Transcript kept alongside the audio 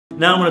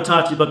Now I'm going to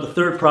talk to you about the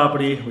third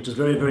property, which is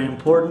very, very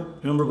important.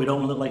 Remember, we don't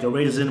want to look like a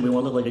raisin, we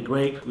want to look like a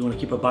grape. We want to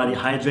keep our body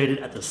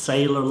hydrated at the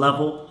cellular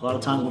level. A lot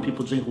of times when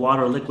people drink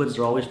water or liquids,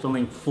 they're always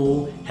feeling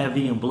full,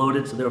 heavy, and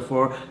bloated, so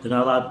therefore they're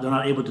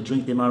not able to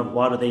drink the amount of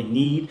water they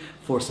need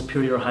for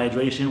superior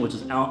hydration, which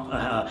is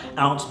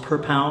ounce per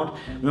pound.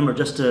 Remember,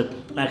 just to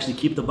actually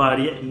keep the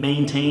body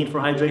maintained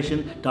for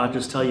hydration,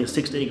 doctors tell you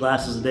 6 to 8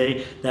 glasses a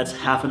day. That's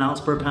half an ounce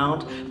per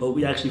pound, but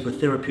we actually, for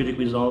therapeutic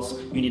results,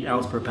 you need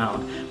ounce per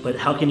pound. But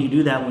how can you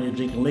do that when you're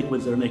drinking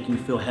liquids that are making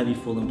you feel heavy,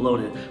 full, and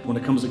bloated? When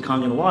it comes to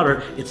Kangen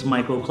water, it's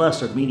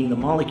microclustered, meaning the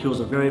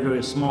molecules are very,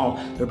 very small.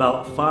 They're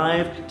about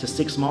 5 to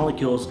 6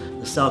 molecules.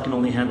 The cell can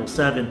only handle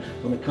 7.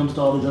 When it comes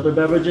to all these other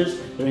beverages,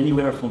 they're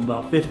anywhere from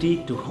about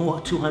 50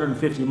 to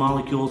 250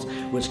 molecules,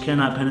 which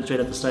cannot penetrate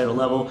at the cellular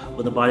level,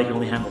 where the body can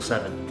only handle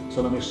 7.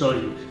 So let me show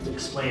you to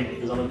explain it,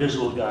 because I'm a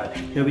visual guy.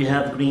 Here we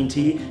have green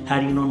tea. How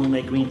do you normally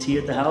make green tea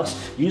at the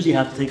house? You usually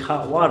have to take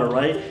hot water,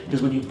 right?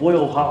 Because when you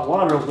boil hot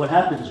water, what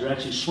happens is you're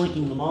actually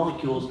shrinking the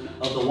molecules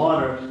of the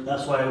water.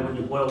 That's why when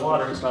you boil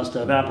water, it starts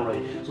to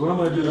evaporate. So what I'm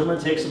going to do is I'm going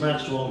to take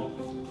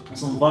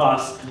some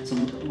Voss,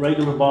 some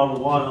regular bottled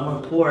water. I'm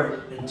going to pour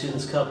it into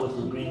this cup with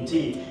the green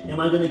tea. Am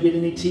I going to get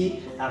any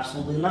tea?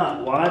 Absolutely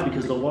not. Why?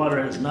 Because the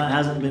water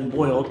hasn't been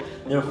boiled.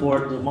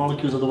 Therefore, the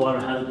molecules of the water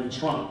haven't been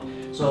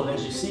shrunk. So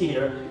as you see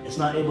here, it's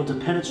not able to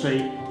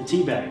penetrate the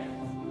tea bag.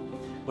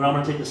 But I'm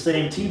going to take the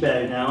same tea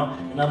bag now,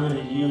 and I'm going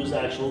to use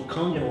actual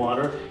Kangen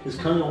water, because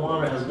Kangen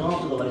water has gone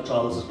through the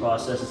electrolysis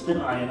process. It's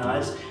been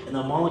ionized, and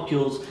the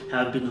molecules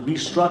have been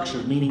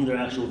restructured, meaning they're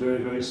actually very,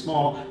 very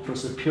small for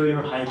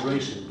superior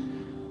hydration.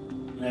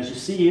 And as you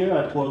see here,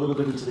 I pour a little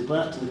bit into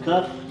the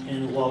cup,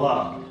 and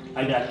voila,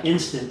 I got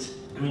instant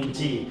green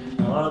tea.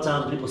 And a lot of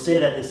times when people say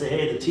that, they say,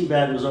 hey, the tea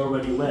bag was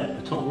already wet.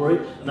 But don't worry,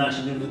 I'm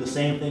actually going to do the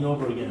same thing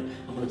over again.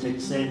 I'm going to take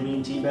the same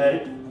green tea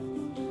bag,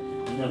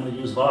 and then I'm going to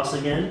use Voss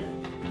again,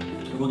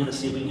 and we're going to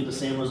see if we can get the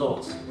same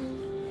results.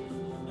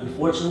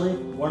 Unfortunately,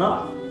 we're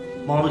not.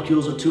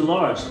 Molecules are too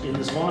large in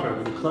this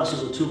water. The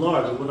clusters are too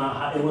large. It will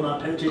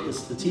not penetrate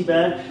the tea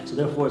bag, so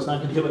therefore it's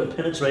not going to be able to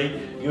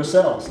penetrate your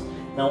cells.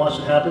 Now watch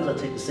what happens. I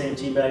take the same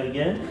tea bag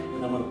again,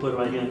 and I'm going to put it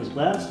right here in this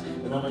glass,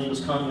 and I'm going to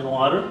use Kangen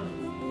water.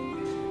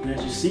 And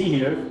as you see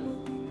here,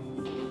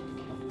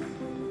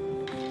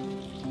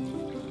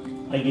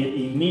 I get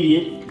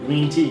immediate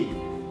green tea.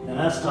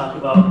 Now let's talk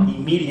about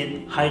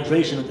immediate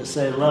hydration at the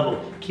cellular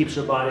level. Keeps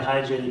your body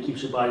hydrated,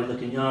 keeps your body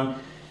looking young,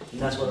 and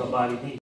that's what our body needs.